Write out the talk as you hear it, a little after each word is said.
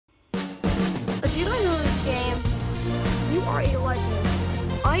are a legend.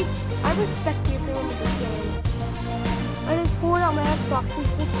 I respect you for winning this game. I just poured out my Xbox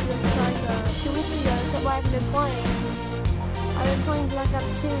 360 like 2 weeks ago. That's why I haven't been playing. I've been playing Black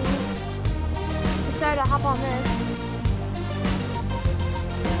Ops 2. Decided to hop on this.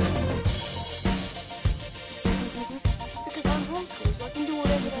 Because I'm homeschooled, so I can do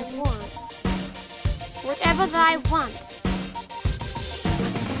whatever I want. Whatever that I want.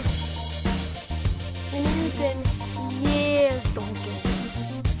 And it has been years, Donkey.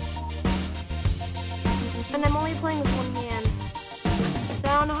 And I'm only playing with one man. So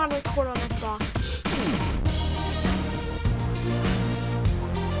I don't know how to record on Xbox.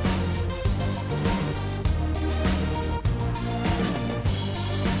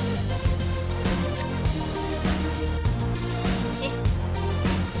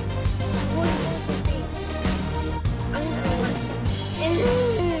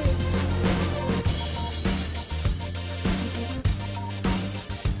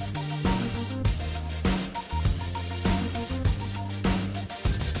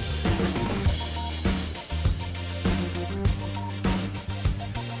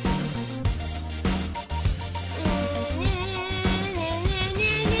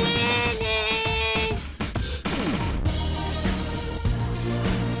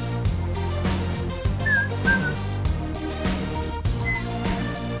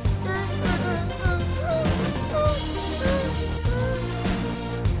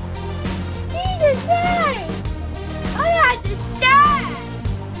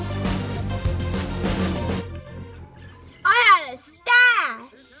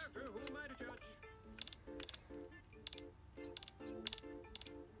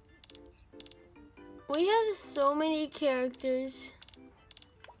 We have so many characters.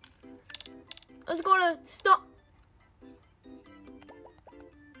 Let's go to stop.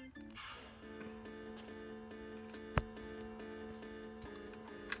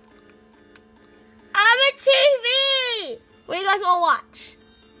 I'm a TV! What do you guys want to watch?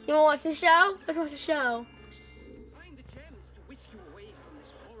 You want to watch the show? Let's watch the show. Find the gems to whisk you away from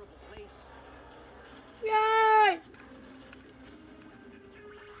this horrible place. Yay!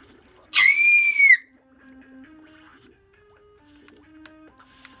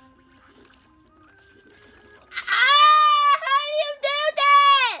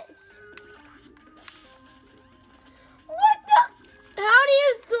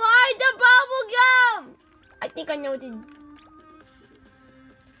 I think I know what to do.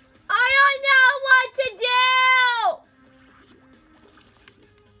 I don't know what to do!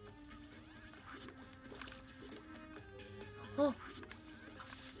 Oh.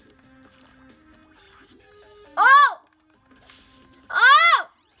 Oh! Oh!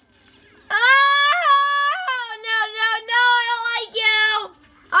 Oh! No, no, no, I don't like you!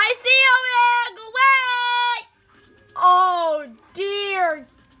 I see you over there! Go away! Oh, dear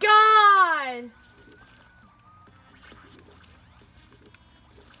God!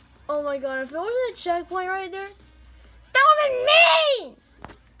 Oh my God, if there wasn't a checkpoint right there, that would have been mean!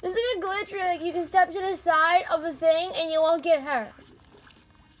 There's like a glitch where like, you can step to the side of a thing and you won't get hurt.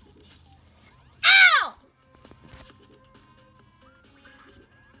 Ow!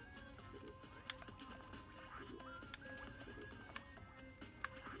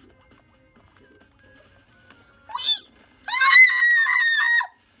 Whee!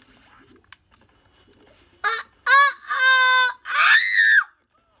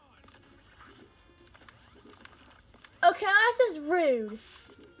 Okay, that's just rude.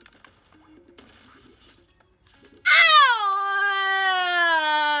 Ow!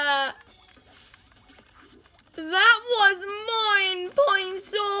 That was mine,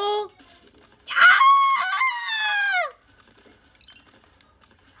 Pointsel.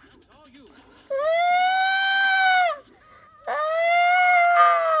 All you.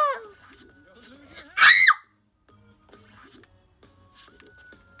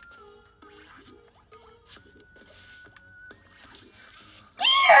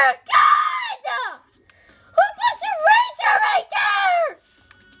 Dear God! Who puts a razor right there?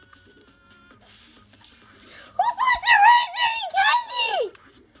 Who puts a razor in candy?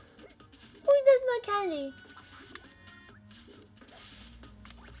 Who does not candy?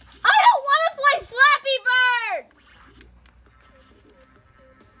 I don't want to play Flappy Bird!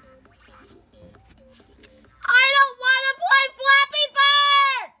 I don't want to play Flappy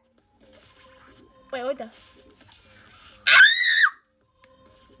Bird! Wait, what the?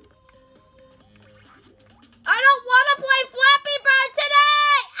 I don't want to play Flappy Bird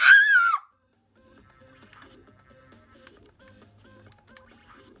today!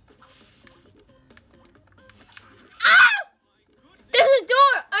 Ah! There's a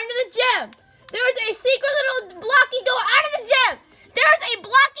door under the gym. There is a secret little blocky door out of the gym. There's a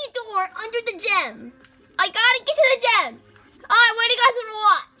blocky door under the gym. I gotta get to the gym. Alright, what do you guys want to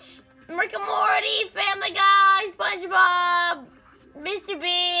watch? Rick and Morty, Family Guy, SpongeBob, Mr.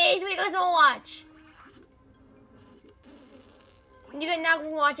 Beast. What do you guys want to watch? You're not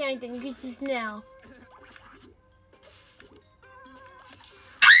going to watch anything because you smell.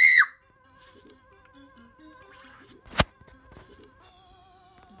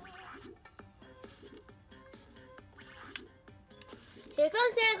 Here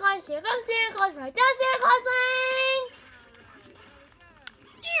comes Santa Claus, here comes Santa Claus, right down Santa Claus Lane!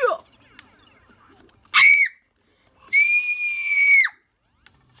 Yeah!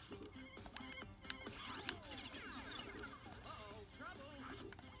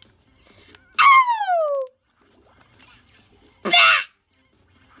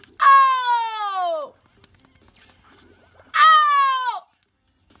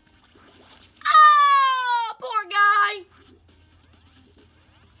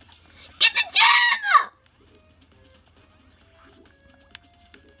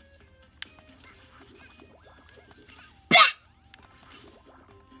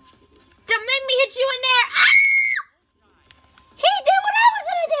 You in there. Ah! He did what I was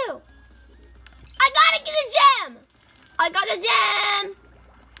gonna do. I gotta get the gem. I got the gem.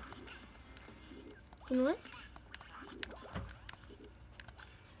 You know what?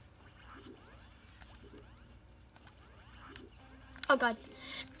 Oh God.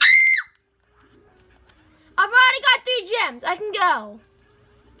 Ah! I've already got 3 gems. I can go.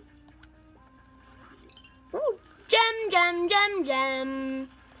 Ooh. Gem, gem, gem, gem.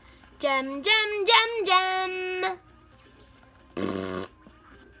 Gem, gem, gem, gem.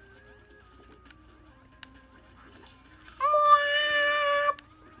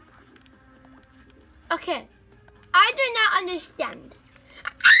 Okay, I do not understand.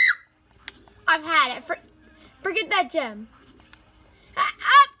 I've had it. Forget that gem.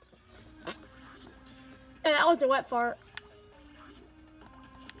 That was a wet fart.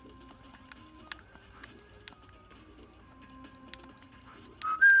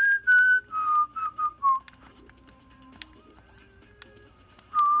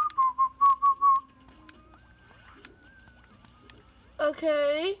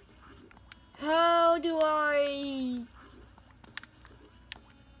 Okay, how do I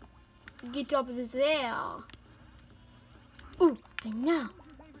get up there? Ooh, I know.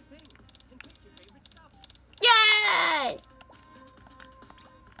 Yay!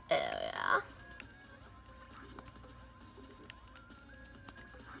 Yeah.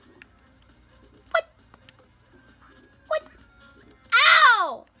 What? What?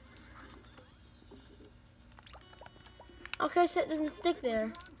 Ow! Okay, so it doesn't stick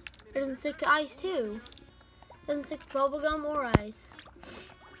there. It doesn't stick to ice too. It doesn't stick to bubblegum or ice.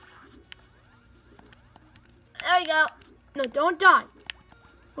 There you go. No, don't die.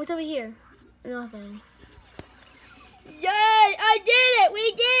 What's over here? Nothing. Yay! I did it!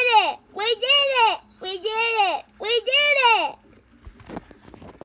 We did it! We did